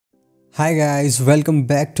Hi guys, welcome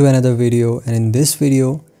back to another video, and in this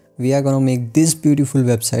video we are gonna make this beautiful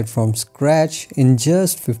website from scratch in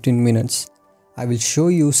just 15 minutes. I will show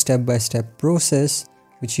you step-by-step process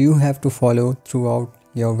which you have to follow throughout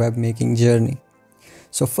your web making journey.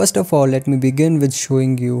 So first of all, let me begin with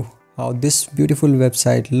showing you how this beautiful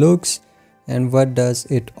website looks and what does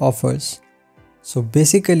it offers. So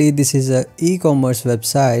basically this is a e-commerce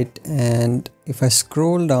website, and if I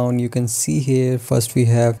scroll down you can see here first we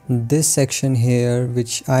have this section here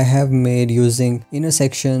which I have made using inner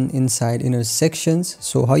section inside inner sections.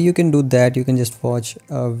 So how you can do that, you can just watch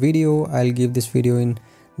a video. I'll give this video in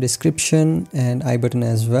description and I button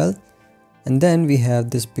as well. And then we have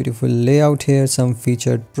this beautiful layout here, some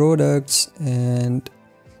featured products and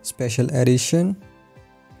special edition.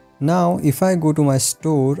 Now if I go to my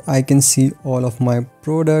store, I can see all of my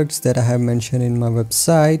products that I have mentioned in my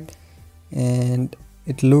website, and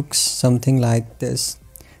it looks something like this.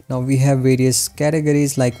 Now we have various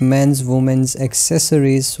categories like men's, women's,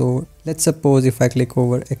 accessories. So let's suppose if I click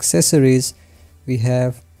over accessories, we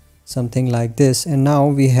have something like this, and now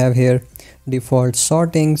we have here default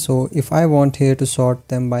sorting. So if I want here to sort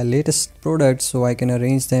them by latest products, so I can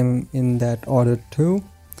arrange them in that order too.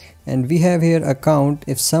 And we have here account.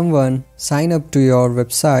 If someone sign up to your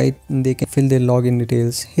website, they can fill their login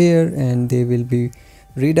details here and they will be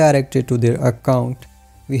redirected to their account.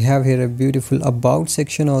 We have here a beautiful about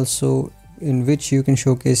section also, in which you can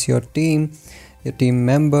showcase your team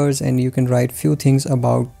members, and you can write few things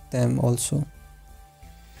about them also.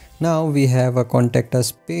 Now we have a contact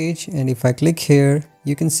us page, and if I click here,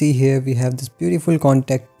 you can see here we have this beautiful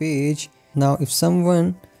contact page. Now if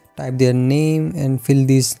someone type their name and fill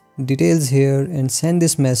these details here and send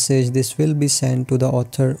this message, this will be sent to the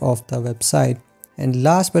author of the website. And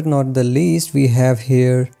last but not the least, we have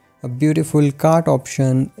here a beautiful cart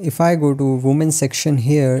option. If I go to women's section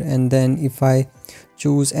here, and then if I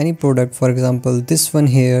choose any product, for example this one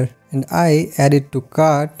here, and I add it to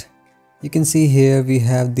cart, you can see here we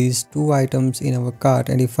have these two items in our cart.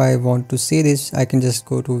 And if I want to see this, I can just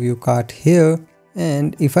go to view cart here,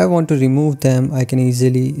 and if I want to remove them, I can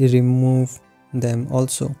easily remove them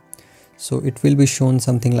also. So it will be shown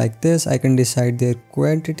something like this. I can decide their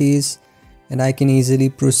quantities and I can easily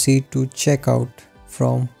proceed to checkout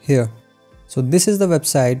from here. So this is the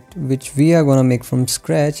website which we are gonna make from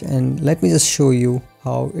scratch, and let me just show you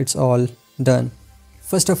how it's all done.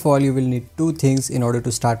 First of all, you will need two things in order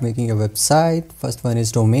to start making a website. First one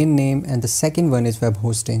is domain name and the second one is web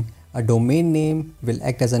hosting. A domain name will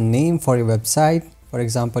act as a name for your website. For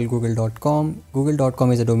example, google.com.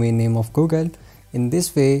 Google.com is a domain name of Google. In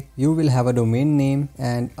this way, you will have a domain name,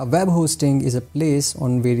 and a web hosting is a place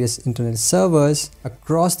on various internet servers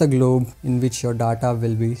across the globe in which your data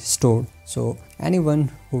will be stored. So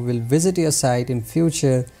anyone who will visit your site in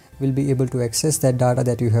future will be able to access that data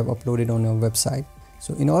that you have uploaded on your website.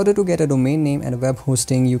 So in order to get a domain name and a web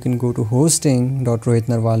hosting, you can go to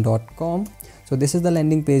hosting.rohitnarwal.com. So this is the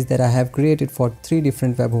landing page that I have created for 3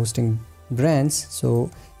 different web hosting brands. So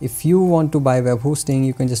if you want to buy web hosting,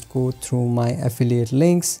 you can just go through my affiliate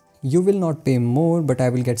links. You will not pay more, but I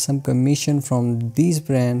will get some commission from these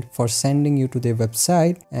brands for sending you to their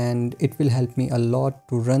website, and it will help me a lot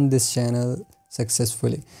to run this channel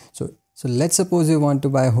successfully. So let's suppose you want to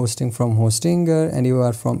buy hosting from Hostinger and you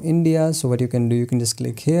are from India. So what you can do, you can just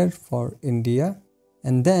click here for India,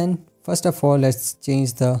 and then first of all, let's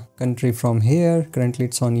change the country from here. Currently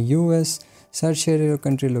it's on US. Search here your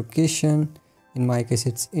country location. In my case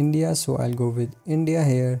it's India, so I'll go with India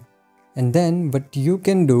here. And then what you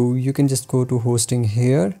can do, you can just go to hosting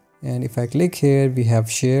here, and if I click here, we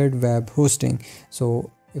have shared web hosting.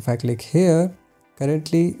 So if I click here,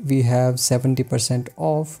 currently we have 70%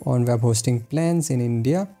 off on web hosting plans in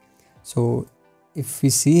India. So if we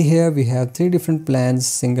see here, we have 3 different plans: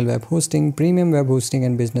 single web hosting, premium web hosting,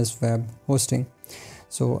 and business web hosting.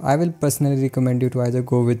 So I will personally recommend you to either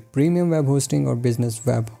go with premium web hosting or business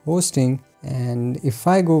web hosting. And if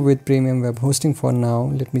I go with premium web hosting for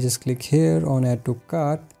now, let me just click here on add to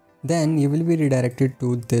cart. Then you will be redirected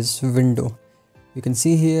to this window. You can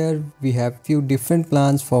see here we have few different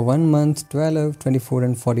plans for 1 month, 12, 24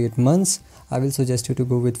 and 48 months. I will suggest you to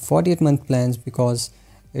go with 48 month plans because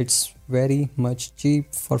it's very much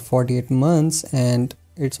cheap for 48 months, and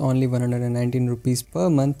it's only 119 rupees per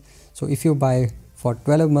month. So if you buy for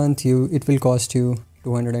 12 months, it will cost you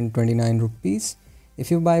 229 rupees.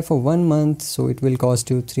 If you buy for 1 month, so it will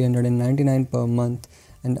cost you 399 per month,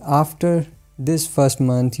 and after this first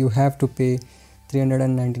month you have to pay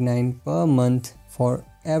 399 per month for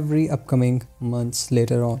every upcoming months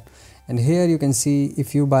later on. And here you can see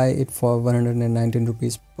if you buy it for 119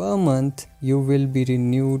 rupees per month, you will be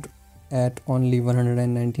renewed at only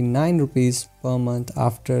 199 rupees per month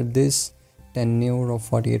after this tenure of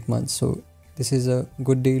 48 months. So this is a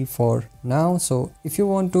good deal for now. So if you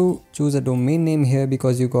want to choose a domain name here,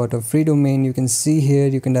 because you got a free domain, you can see here,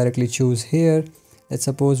 you can directly choose here. Let's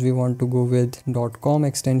suppose we want to go with .com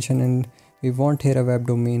extension, and we want here a web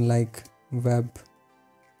domain like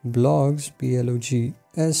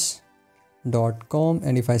webblogs.com.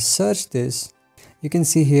 And if I search this, you can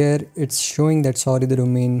see here it's showing that sorry, the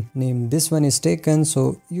domain name, this one is taken.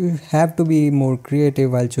 So you have to be more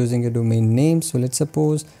creative while choosing a domain name. So let's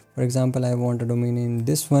suppose, for example, I want a domain name,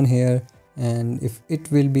 this one here, and if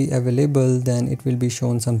it will be available, then it will be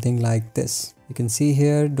shown something like this. You can see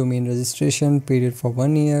here domain registration period for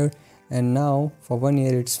 1 year, and now for 1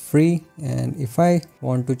 year it's free. And if I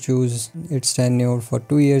want to choose its tenure for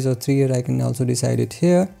 2 years or 3 years, I can also decide it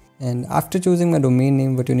here. And after choosing my domain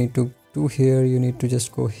name, what you need to do here, you need to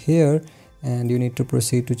just go here and you need to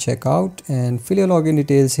proceed to checkout and fill your login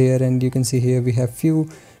details here. And you can see here we have few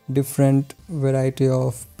different variety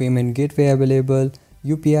of payment gateway available: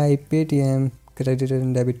 UPI, Paytm, credit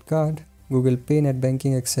and debit card, Google Pay, net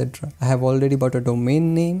banking, etc. I have already bought a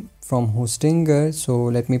domain name from Hostinger, so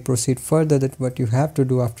let me proceed further. That what you have to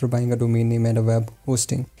do after buying a domain name at a web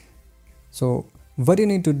hosting. So what you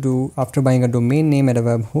need to do after buying a domain name at a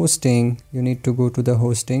web hosting, you need to go to the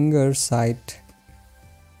Hostinger site.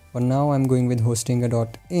 For now I'm going with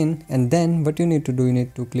hostinger.in, and then what you need to do, you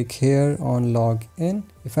need to click here on login.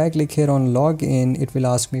 If I click here on login, it will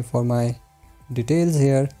ask me for my details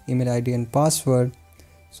here, email ID and password.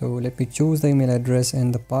 So let me choose the email address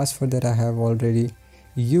and the password that I have already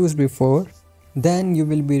used before. Then you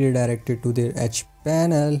will be redirected to their H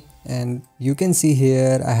panel, and you can see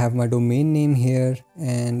here I have my domain name here,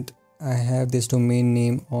 and I have this domain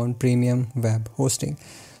name on premium web hosting.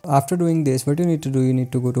 After doing this, what you need to do, you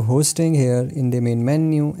need to go to hosting here in the main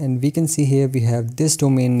menu, and we can see here we have this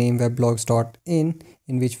domain name webblogs.in,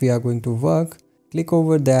 in which we are going to work. Click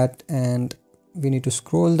over that and we need to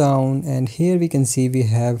scroll down, and here we can see we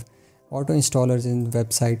have auto installers in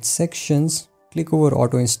website sections. Click over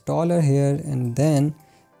auto installer here, and then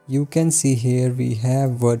you can see here we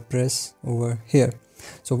have WordPress over here.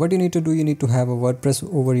 So what you need to do, you need to have a WordPress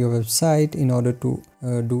over your website in order to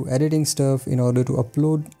do editing stuff, in order to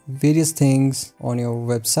upload various things on your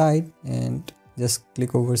website. And just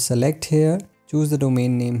click over select here, choose the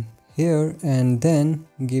domain name here, and then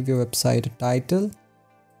give your website a title.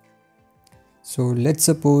 So let's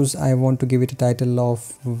suppose I want to give it a title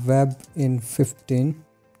of web in 15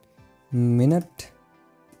 minutes,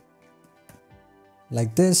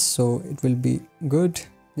 like this. So it will be good.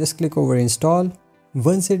 Just click over install.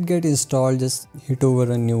 Once it gets installed, just hit over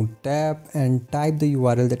a new tab and type the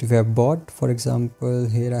URL that you have bought. For example,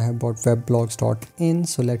 here I have bought webblogs.in.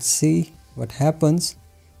 So let's see what happens.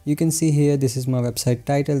 You can see here this is my website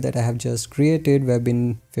title that I have just created, web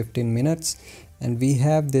in 15 minutes, and we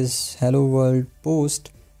have this hello world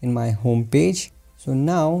post in my home page. So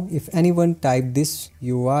now if anyone type this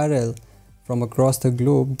URL from across the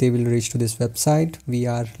globe, they will reach to this website. We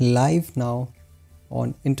are live now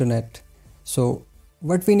on internet. So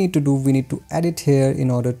what we need to do, we need to edit here in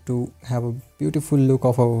order to have a beautiful look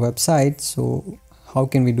of our website. So how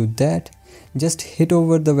can we do that? Just hit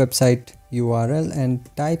over the website URL and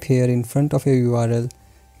type here in front of your URL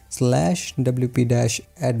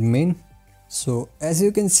 /wp-admin. So as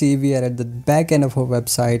you can see, we are at the back end of our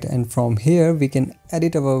website, and from here we can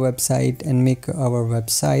edit our website and make our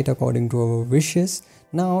website according to our wishes.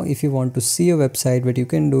 Now if you want to see a website, what you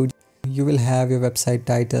can do, you will have your website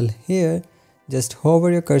title here. Just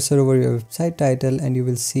hover your cursor over your website title and you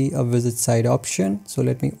will see a visit site option. So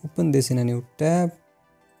let me open this in a new tab,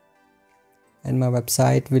 and my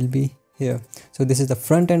website will be here. So this is the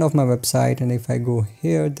front end of my website, and if I go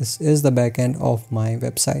here, this is the back end of my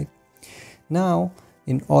website. Now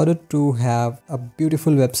in order to have a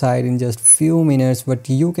beautiful website in just few minutes, what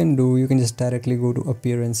you can do, you can just directly go to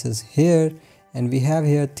appearances here, and we have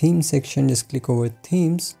here theme section. Just click over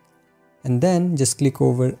themes and then just click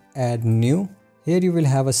over add new. Here you will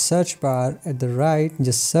have a search bar at the right.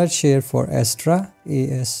 Just search here for Astra,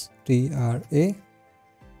 A-S-T-R-A.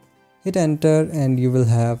 Hit enter and you will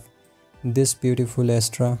have this beautiful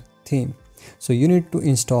Astra theme. So you need to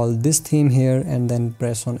install this theme here and then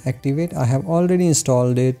press on activate. I have already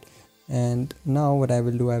installed it, and now what I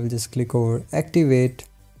will do, I will just click over activate.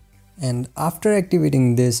 And after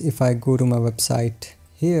activating this, if I go to my website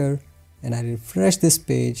here and I refresh this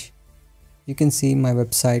page, you can see my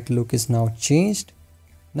website look is now changed.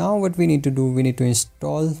 Now what we need to do, we need to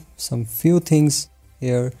install some few things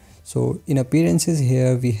here. So in appearances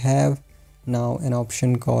here we have now an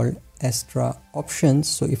option called extra options.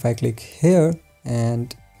 So if I click here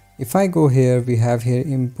and if I go here, we have here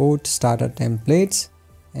import starter templates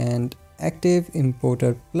and active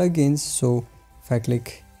importer plugins. So if I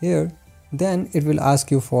click here, then it will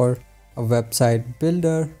ask you for a website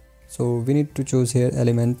builder. So we need to choose here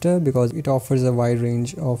Elementor because it offers a wide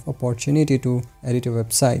range of opportunity to edit a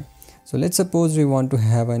website. So let's suppose we want to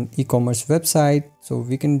have an e-commerce website. So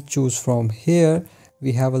we can choose from here.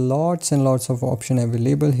 We have a lots and lots of options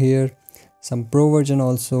available here, some pro version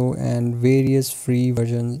also and various free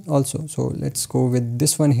versions also. So let's go with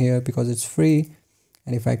this one here because it's free.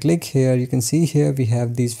 And if I click here, you can see here we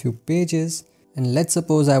have these few pages. And let's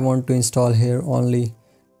suppose I want to install here only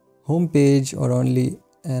home page or only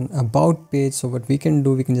an about page. So what we can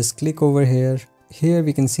do, we can just click over here. Here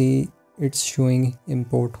we can see it's showing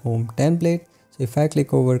import home template. So if I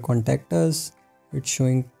click over contact us, it's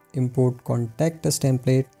showing import contact us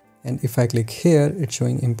template. And if I click here, it's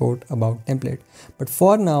showing import about template. But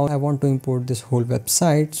for now, I want to import this whole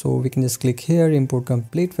website. So we can just click here, import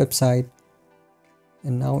complete website.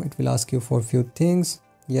 And now it will ask you for a few things.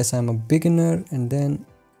 Yes, I'm a beginner. And then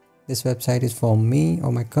this website is for me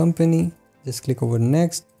or my company. Just click over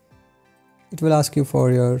next. It will ask you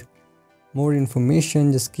for your more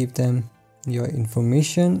information. Just give them your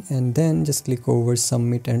information and then just click over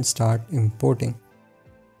submit and start importing.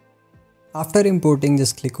 After importing,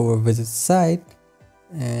 just click over visit site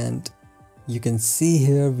and you can see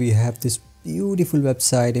here we have this beautiful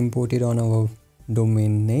website imported on our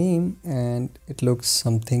domain name and it looks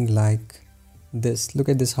something like this. Look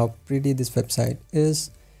at this, how pretty this website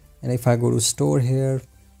is. And if I go to store here,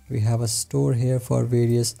 we have a store here for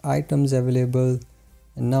various items available.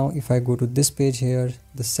 And now if I go to this page here,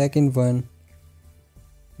 the second one,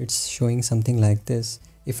 it's showing something like this.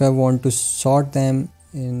 If I want to sort them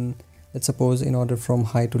in, let's suppose in order from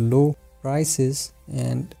high to low prices,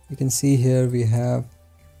 and you can see here we have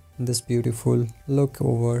this beautiful look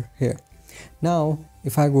over here. Now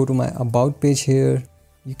if I go to my about page here,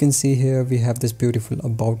 you can see here we have this beautiful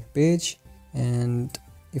about page. And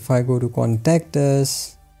if I go to contact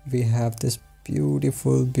us, we have this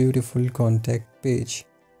beautiful contact page.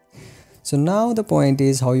 So now the point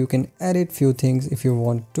is how you can edit few things if you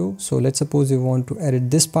want to. So let's suppose you want to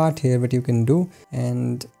edit this part here, what you can do,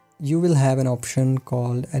 and you will have an option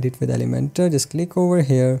called edit with Elementor. Just click over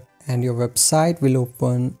here and your website will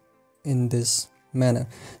open in this manner.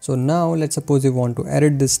 So now let's suppose you want to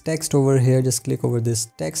edit this text over here. Just click over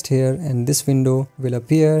this text here and this window will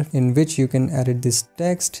appear in which you can edit this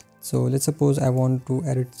text. So let's suppose I want to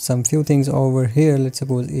edit some few things over here. Let's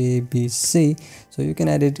suppose A, B, C. So you can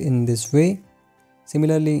edit in this way.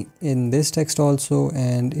 Similarly in this text also.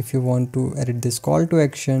 And if you want to edit this call to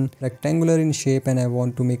action, rectangular in shape, and I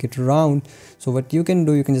want to make it round. So what you can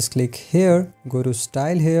do, you can just click here, go to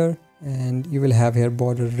style here, and you will have here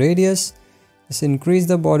border radius. Just increase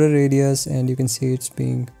the border radius and you can see it's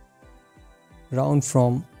being round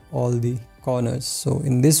from all the corners. So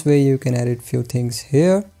in this way you can edit few things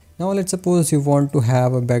here. Now let's suppose you want to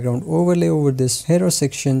have a background overlay over this hero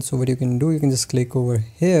section. So what you can do, you can just click over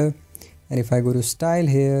here, and if I go to style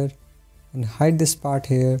here and hide this part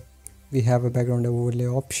here, we have a background overlay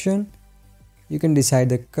option. You can decide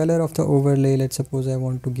the color of the overlay. Let's suppose I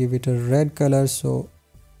want to give it a red color, so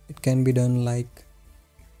it can be done like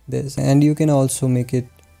this. And you can also make it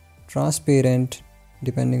transparent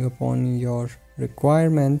depending upon your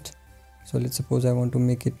requirement. So let's suppose I want to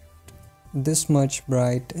make it this much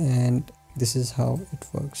bright, and this is how it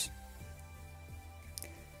works.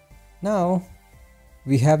 Now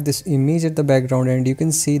we have this image at the background and you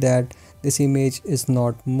can see that this image is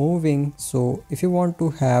not moving. So if you want to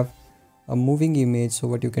have a moving image, so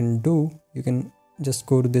what you can do, you can just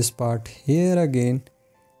go to this part here again,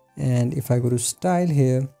 and if I go to style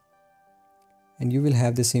here, and you will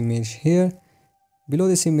have this image here. Below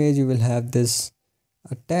this image you will have this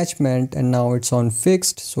attachment, and now it's on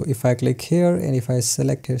fixed. So if I click here and if I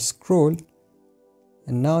select here scroll,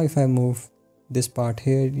 and now if I move this part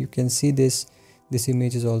here, you can see this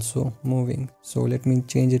image is also moving. So let me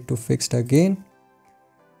change it to fixed again,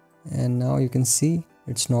 and now you can see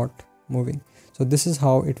it's not moving. So this is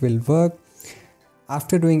how it will work.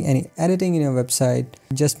 After doing any editing in your website,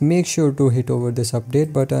 just make sure to hit over this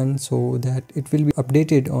update button so that it will be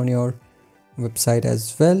updated on your website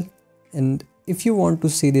as well. And if you want to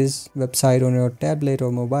see this website on your tablet or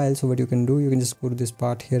mobile, so what you can do, you can just go to this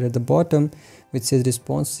part here at the bottom which says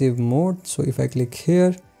responsive mode. So if I click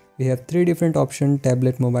here, we have three different options: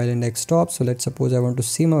 tablet, mobile, and desktop. So let's suppose I want to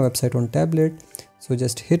see my website on tablet. So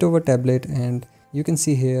just hit over tablet and you can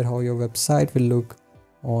see here how your website will look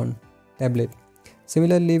on tablet.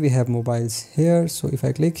 Similarly, we have mobiles here. So if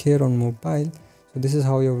I click here on mobile, so this is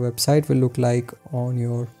how your website will look like on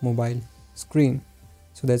your mobile screen.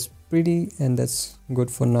 So that's pretty and that's good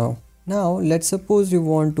for now. Now let's suppose you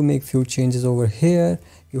want to make few changes over here.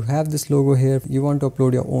 You have this logo here, you want to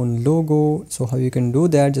upload your own logo. So how you can do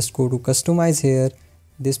that, just go to customize here.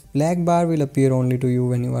 This black bar will appear only to you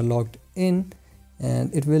when you are logged in,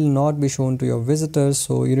 and it will not be shown to your visitors.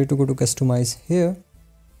 So you need to go to customize here,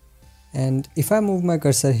 and if I move my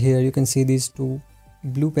cursor here, you can see these two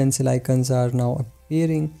blue pencil icons are now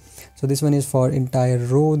appearing. So this one is for entire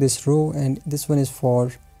row, this row, and this one is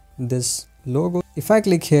for this logo. If I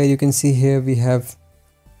click here, you can see here we have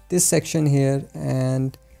this section here,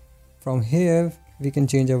 and from here we can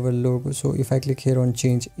change our logo. So if I click here on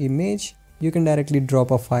change image, you can directly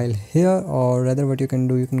drop a file here, or rather what you can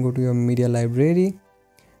do, you can go to your media library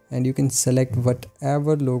and you can select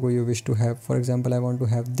whatever logo you wish to have. For example, I want to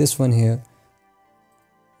have this one here,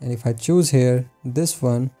 and if I choose here this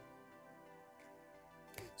one,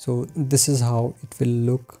 so this is how it will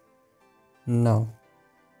look now.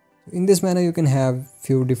 In this manner you can have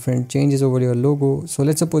few different changes over your logo. So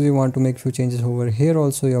let's suppose you want to make few changes over here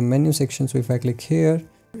also, your menu section. So if I click here,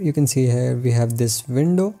 you can see here we have this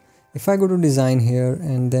window. If I go to design here,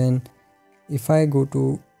 and then if I go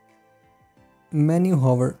to menu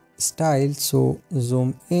hover style, so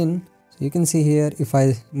zoom in, so you can see here if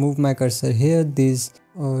I move my cursor here, these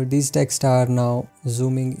text are now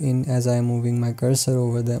zooming in as I am moving my cursor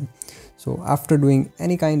over them. So after doing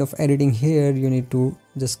any kind of editing here, you need to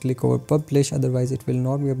just click over publish, otherwise it will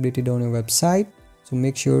not be updated on your website. So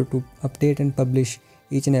make sure to update and publish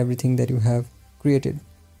each and everything that you have created.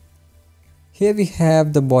 Here we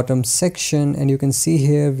have the bottom section, and you can see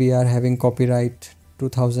here we are having copyright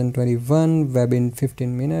 2021, web in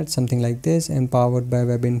 15 minutes, something like this, and powered by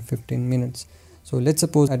web in 15 minutes. So let's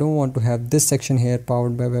suppose I don't want to have this section here,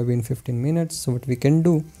 powered by web in 15 minutes. So what we can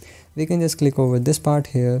do, we can just click over this part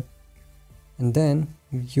here, and then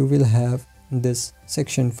you will have this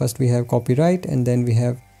section. First we have copyright, and then we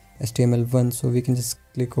have HTML1. So we can just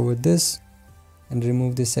click over this and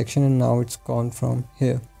remove this section, and now it's gone from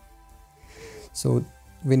here. So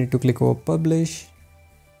we need to click over publish,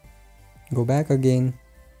 go back again,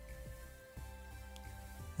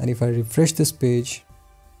 and if I refresh this page,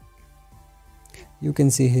 you can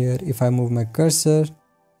see here if I move my cursor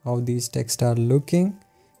how these texts are looking.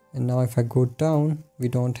 And now if I go down, we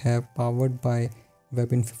don't have powered by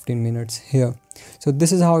web in 15 minutes here. So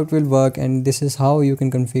this is how it will work, and this is how you can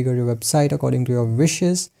configure your website according to your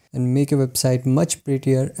wishes and make your website much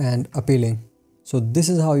prettier and appealing. So this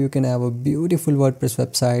is how you can have a beautiful WordPress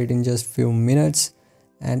website in just few minutes,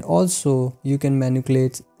 and also you can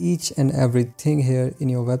manipulate each and everything here in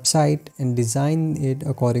your website and design it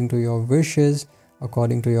according to your wishes,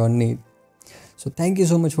 according to your need. So thank you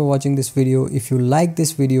so much for watching this video. If you like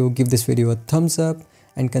this video, give this video a thumbs up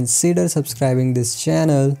and consider subscribing this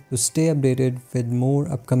channel to stay updated with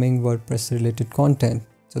more upcoming WordPress related content.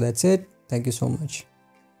 So that's it. Thank you so much.